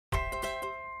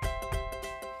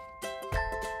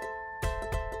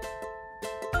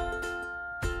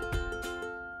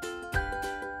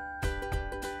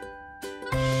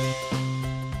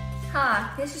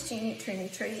this is Jeannie at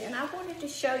Trendy Tree, and I wanted to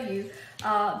show you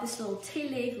this little tea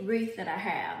leaf wreath that I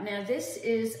have. Now this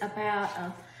is about,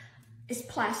 it's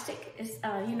plastic. It's,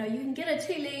 you know, you can get a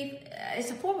tea leaf, it's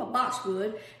a form of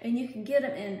boxwood, and you can get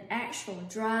them in actual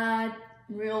dried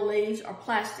real leaves or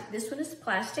plastic. This one is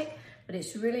plastic, but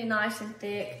it's really nice and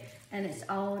thick, and it's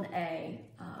on a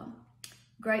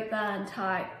grapevine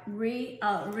type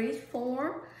wreath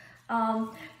form.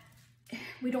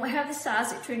 We don't have the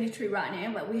size at Trendy Tree right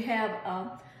now, but we have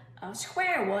a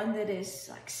square one that is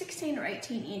like 16 or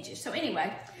 18 inches. So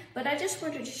anyway, but I just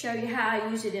wanted to show you how I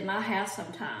use it in my house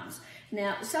sometimes.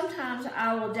 Now, sometimes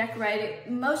I will decorate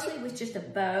it mostly with just a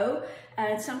bow,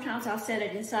 and sometimes I'll set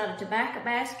it inside a tobacco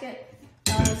basket.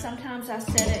 Sometimes I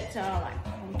set it like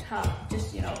on top,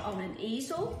 just, you know, on an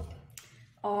easel,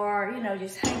 or, you know,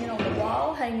 just hanging on the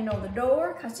wall, hanging on the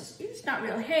door, because it's not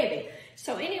real heavy.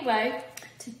 So anyway,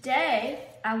 today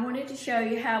I wanted to show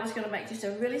you how I was going to make just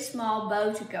a really small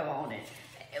bow to go on it.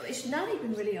 It's not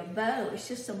even really a bow, it's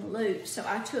just some loops. So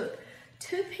I took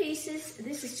 2 pieces.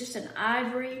 This is just an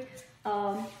ivory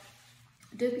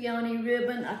Dupioni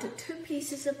ribbon. I took 2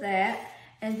 pieces of that,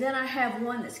 and then I have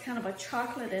one that's kind of a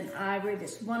chocolate and ivory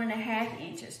that's 1.5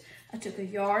 inches. I took a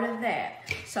yard of that.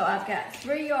 So I've got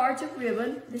 3 yards of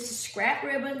ribbon. This is scrap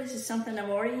ribbon. This is something I've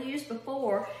already used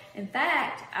before. In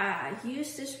fact, I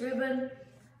used this ribbon.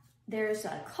 There's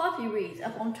a coffee wreath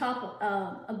up on top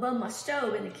of, above my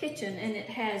stove in the kitchen, and it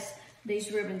has these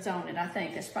ribbons on it. I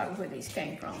think that's probably where these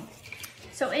came from.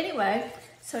 So anyway,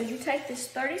 so you take this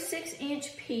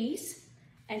 36-inch piece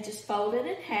and just fold it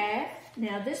in half.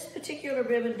 Now this particular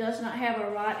ribbon does not have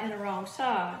a right and a wrong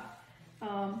side.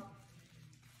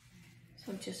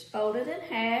 So just fold it in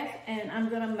half, and I'm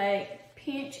gonna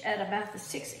pinch at about the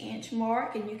 6-inch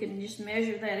mark, and you can just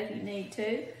measure that if you need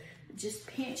to. Just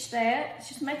pinch that. It's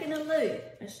just making a loop.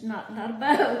 It's not a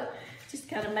bow. Just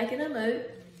kind of making a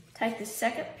loop. Take the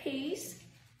second piece,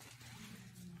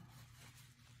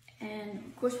 and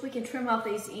of course we can trim off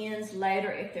these ends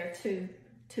later if they're too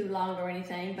long or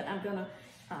anything. But I'm gonna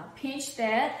pinch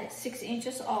that at 6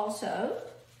 inches also.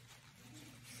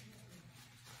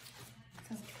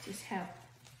 So just have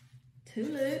 2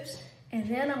 loops, and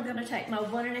then I'm going to take my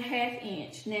 1.5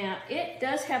 inch. Now it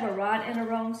does have a right and a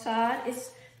wrong side. It's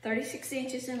 36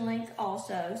 inches in length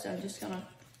also, so I'm just going to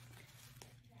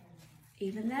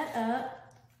even that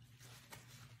up.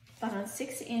 Find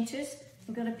 6 inches.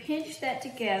 I'm going to pinch that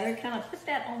together, kind of put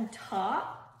that on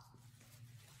top.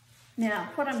 Now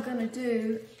what I'm going to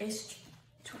do is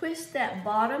twist that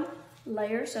bottom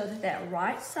layer so that that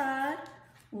right side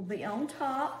will be on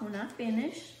top when I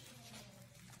finish.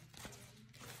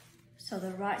 So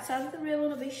the right side of the ribbon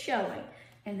will be showing.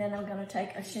 And then I'm gonna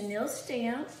take a chenille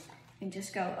stem and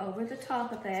just go over the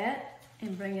top of that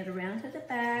and bring it around to the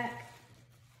back.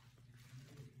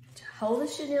 To hold the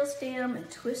chenille stem and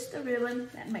twist the ribbon.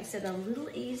 That makes it a little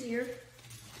easier.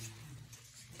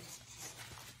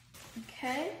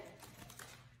 Okay.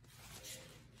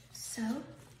 So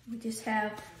we just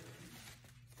have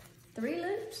 3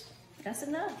 loops. That's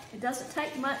enough. It doesn't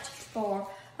take much for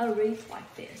a wreath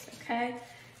like this, okay?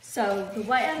 So the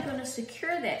way I'm going to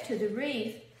secure that to the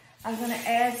wreath, I'm going to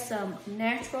add some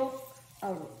natural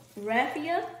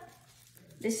raffia.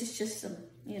 This is just some,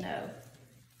 you know,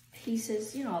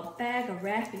 pieces, you know, a bag of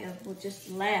raffia will just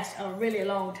last a really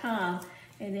long time.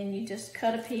 And then you just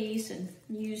cut a piece and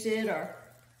use it or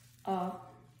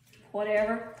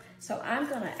whatever. So I'm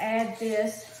going to add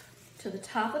this to the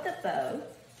top of the bow.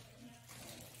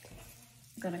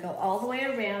 I'm going to go all the way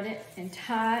around it and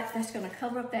tie it. That's going to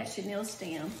cover up that chenille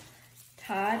stem.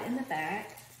 Tie it in the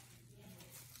back.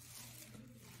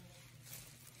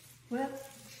 Well,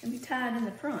 let me tie it in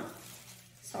the front.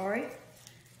 Sorry.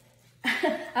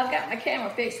 I've got my camera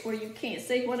fixed where you can't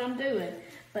see what I'm doing,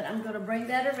 but I'm going to bring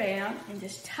that around and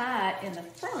just tie it in the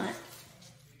front.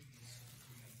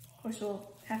 Of course, we'll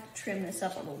have to trim this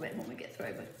up a little bit when we get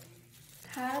through, but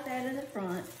tie that in the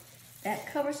front.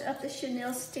 That covers up the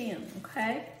chenille stem,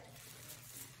 okay?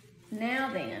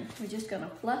 Now then, we're just gonna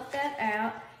fluff that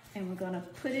out, and we're gonna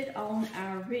put it on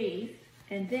our wreath,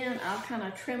 and then I'll kind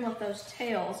of trim up those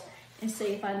tails and see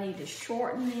if I need to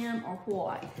shorten them or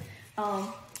what.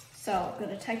 So I'm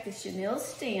gonna take the chenille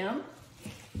stem,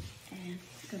 and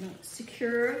I'm gonna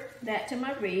secure that to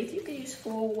my wreath. You can use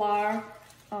floral wire,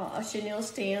 a chenille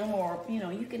stem, or, you know,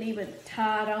 you can even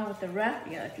tie it on with the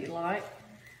raffia if you like.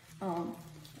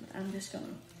 I'm just going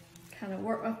to kind of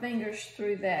work my fingers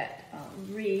through that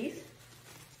wreath.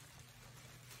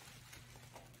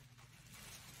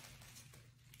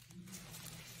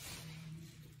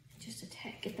 Just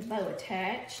get the bow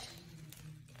attached.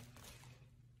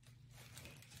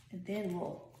 And then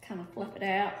we'll kind of fluff it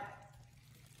out.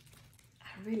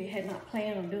 I really had not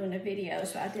planned on doing a video,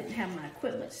 so I didn't have my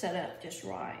equipment set up just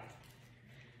right.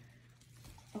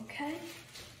 Okay,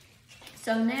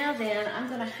 so now then I'm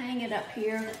gonna hang it up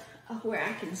here where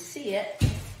I can see it.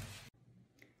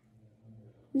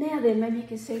 Now then, maybe you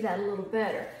can see that a little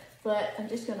better, but I'm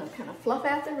just gonna kind of fluff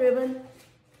out the ribbon.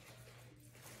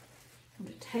 I'm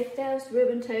gonna take those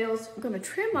ribbon tails. I'm gonna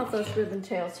trim off those ribbon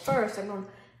tails first. I'm gonna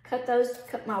cut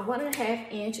my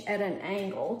 1.5 inch at an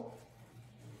angle.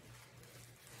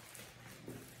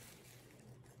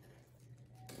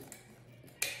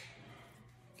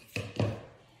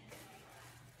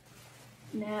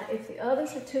 Now, if the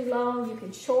others are too long, you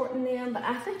can shorten them, but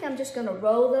I think I'm just gonna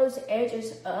roll those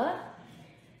edges up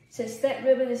since that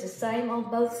ribbon is the same on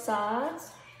both sides.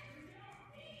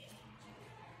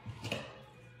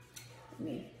 Let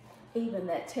me even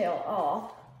that tail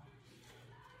off.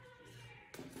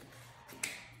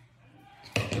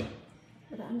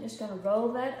 But I'm just gonna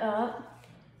roll that up.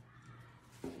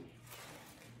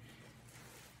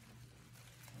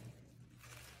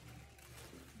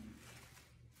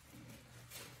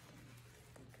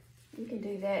 You can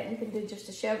do that. You can do just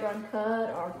a chevron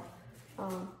cut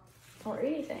or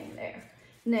anything there.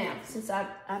 Now, since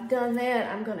I've done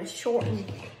that, I'm going to shorten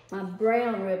my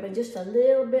brown ribbon just a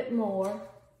little bit more.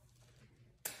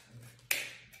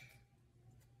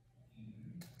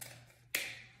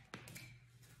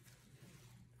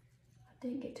 I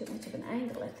didn't get too much of an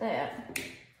angle at that.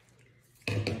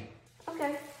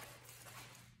 Okay.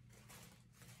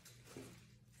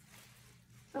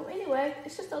 So anyway,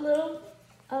 it's just a little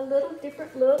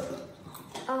different look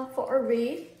for a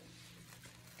wreath.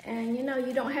 And you know,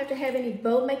 you don't have to have any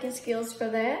bow making skills for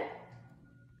that.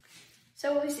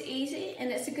 So it was easy, and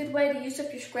it's a good way to use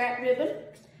up your scrap ribbon.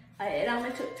 It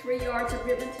only took 3 yards of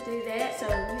ribbon to do that, so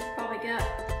you've probably got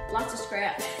lots of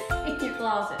scrap in your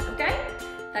closet, okay?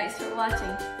 Thanks for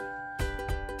watching.